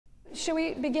Should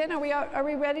we begin? Are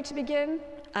we ready to begin?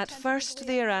 At first,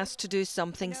 they are asked to do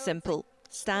something simple.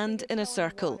 Stand in a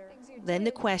circle. Then the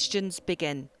questions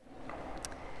begin.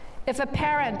 If a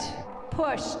parent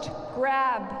pushed,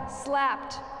 grabbed,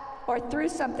 slapped, or threw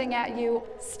something at you,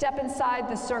 step inside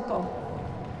the circle.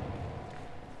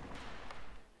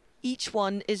 Each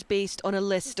one is based on a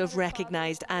list of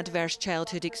recognised adverse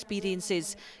childhood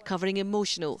experiences covering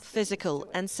emotional, physical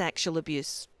and sexual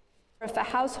abuse. If a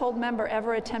household member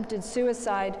ever attempted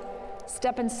suicide,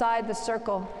 step inside the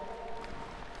circle.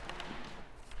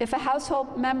 If a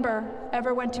household member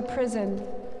ever went to prison,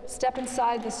 step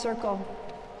inside the circle.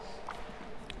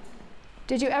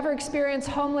 Did you ever experience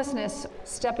homelessness?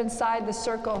 Step inside the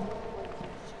circle.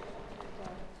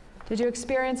 Did you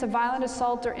experience a violent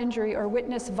assault or injury or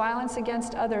witness violence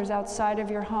against others outside of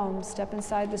your home? Step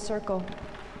inside the circle.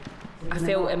 I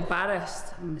felt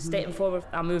embarrassed stepping forward.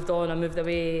 I moved on, I moved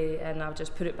away, and I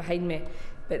just put it behind me.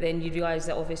 But then you realise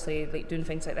that obviously, like doing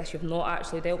things like this, you've not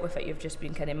actually dealt with it, you've just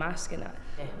been kind of masking it.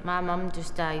 My mum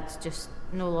just died just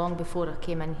no long before I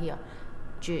came in here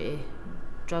due to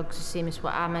drugs, the same as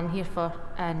what I'm in here for,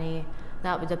 and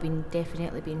that would have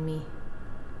definitely been me.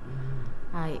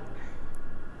 Aye.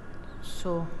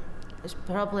 So it's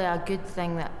probably a good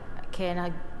thing that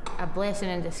a blessing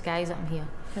in disguise that I'm here.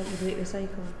 Help you break the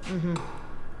cycle.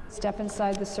 Step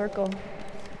inside the circle.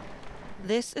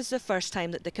 This is the first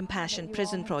time that the Compassion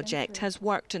Prison Project has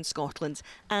worked in Scotland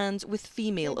and with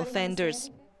female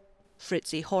offenders.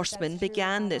 Fritzi Horstman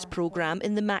began this programme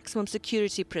in the maximum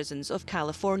security prisons of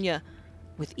California.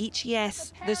 With each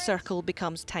yes, the circle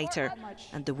becomes tighter,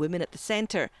 and the woman at the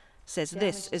centre says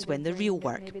this is when the real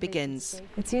work begins.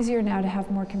 It's easier now to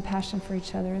have more compassion for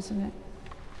each other, isn't it?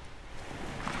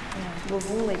 Yeah,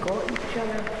 we've only got each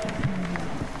other.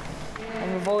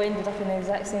 And we've all ended up in the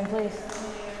exact same place.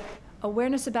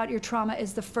 Awareness about your trauma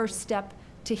is the first step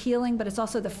to healing, but it's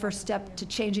also the first step to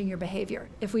changing your behavior.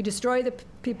 If we destroy the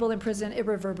people in prison, it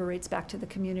reverberates back to the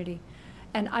community.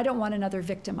 And I don't want another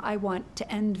victim. I want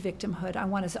to end victimhood. I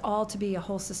want us all to be a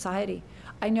whole society.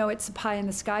 I know it's a pie in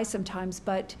the sky sometimes,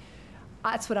 but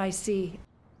that's what I see.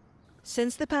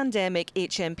 Since the pandemic,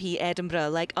 HMP Edinburgh,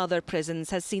 like other prisons,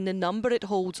 has seen the number it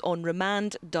holds on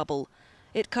remand double.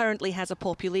 It currently has a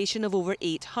population of over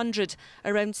 800.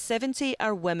 Around 70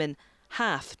 are women.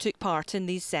 Half took part in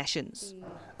these sessions.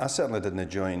 I certainly didn't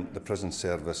join the prison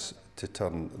service to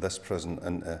turn this prison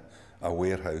into a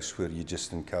warehouse where you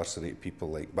just incarcerate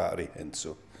people like battery. And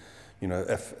so, you know,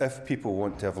 if people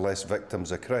want to have less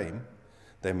victims of crime,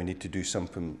 then we need to do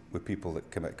something with people that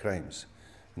commit crimes.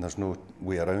 And there's no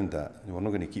way around that. We're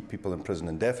not going to keep people in prison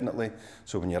indefinitely,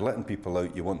 so when you're letting people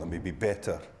out, you want them to be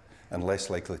better and less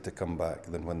likely to come back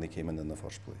than when they came in the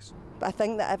first place. But I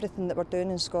think that everything that we're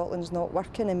doing in Scotland is not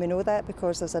working, and we know that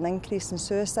because there's an increase in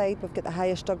suicide. We've got the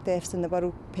highest drug deaths in the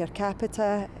world per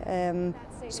capita.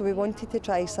 So we wanted to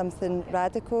try something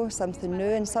radical, something new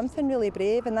and something really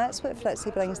brave, and that's what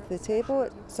Fritzi brings to the table.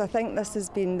 So I think this has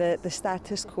been the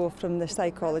status quo from the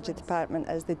psychology department,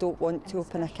 is they don't want to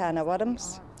open a can of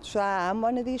worms. So I am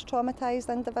one of these traumatised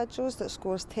individuals that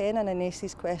scores 10 in an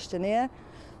ACEs questionnaire.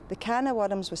 The can of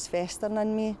worms was festering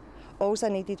in me. All I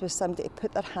needed was somebody to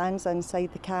put their hands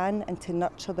inside the can and to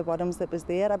nurture the worms that was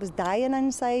there. I was dying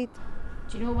inside.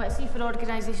 Do you know what, see, for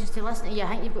organisations to listen to you, I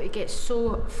think you've got to get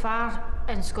so far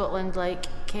in Scotland, like,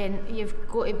 Ken, you've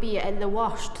got to be at the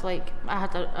worst. Like,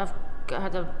 I've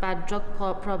had a bad drug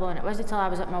problem, and it wasn't until I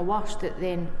was at my worst that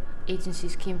then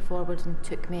agencies came forward and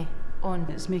took me on.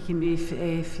 It's making me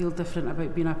feel different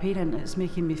about being a parent. It's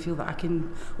making me feel that I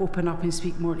can open up and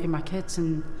speak more to my kids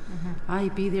and I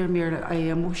be there more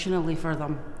emotionally for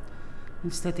them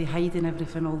instead of hiding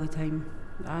everything all the time.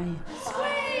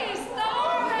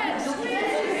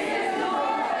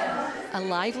 A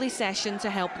lively session to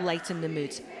help lighten the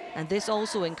mood, and this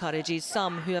also encourages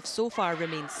some who have so far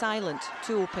remained silent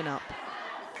to open up.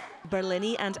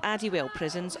 Berlini and Addiewell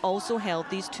prisons also held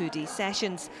these 2-day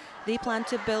sessions. They plan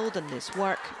to build on this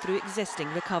work through existing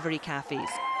recovery cafes.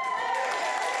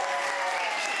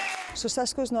 So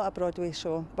Cisco's not a Broadway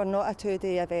show. We're not a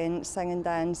 2-day event, sing and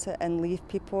dance and leave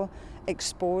people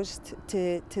exposed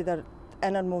to their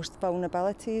innermost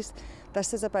vulnerabilities.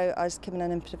 This is about us coming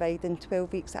in and providing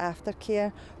 12 weeks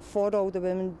aftercare for all the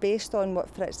women based on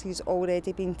what Fritzi's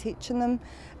already been teaching them.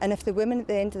 And if the women at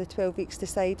the end of the 12 weeks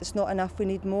decide it's not enough, we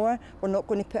need more, we're not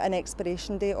going to put an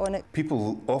expiration date on it.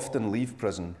 People often leave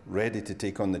prison ready to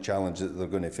take on the challenge that they're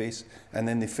going to face, and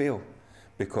then they fail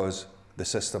because the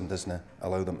system doesn't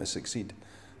allow them to succeed.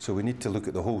 So we need to look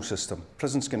at the whole system.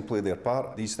 Prisons can play their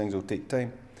part. These things will take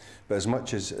time. But as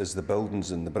much as the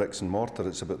buildings and the bricks and mortar,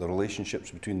 it's about the relationships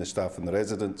between the staff and the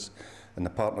residents, and the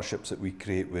partnerships that we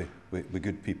create with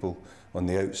good people on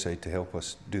the outside to help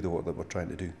us do the work that we're trying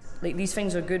to do. Like, these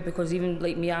things are good because even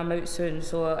like me, I'm out soon,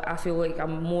 so I feel like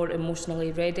I'm more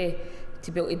emotionally ready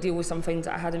to be able to deal with some things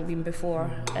that I hadn't been before.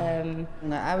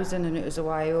 I was in and out as a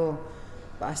YO,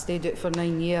 but I stayed out for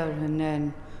 9 years and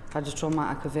then had a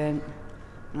traumatic event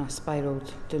and I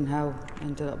spiralled downhill,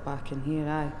 ended up back in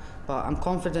here. But I'm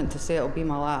confident to say it'll be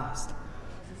my last.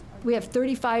 We have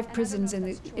 35 prisons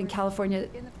in California,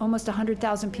 almost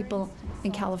 100,000 people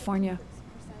in California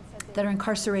that are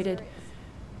incarcerated.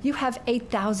 You have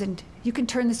 8,000. You can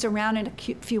turn this around in a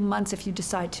few months if you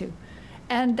decide to.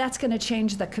 And that's going to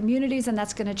change the communities, and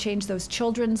that's going to change those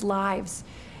children's lives.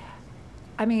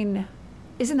 I mean,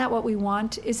 isn't that what we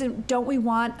want? Don't we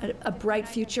want a bright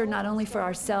future, not only for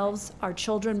ourselves, our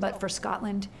children, but for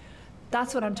Scotland?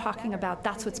 That's what I'm talking about.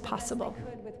 That's what's possible.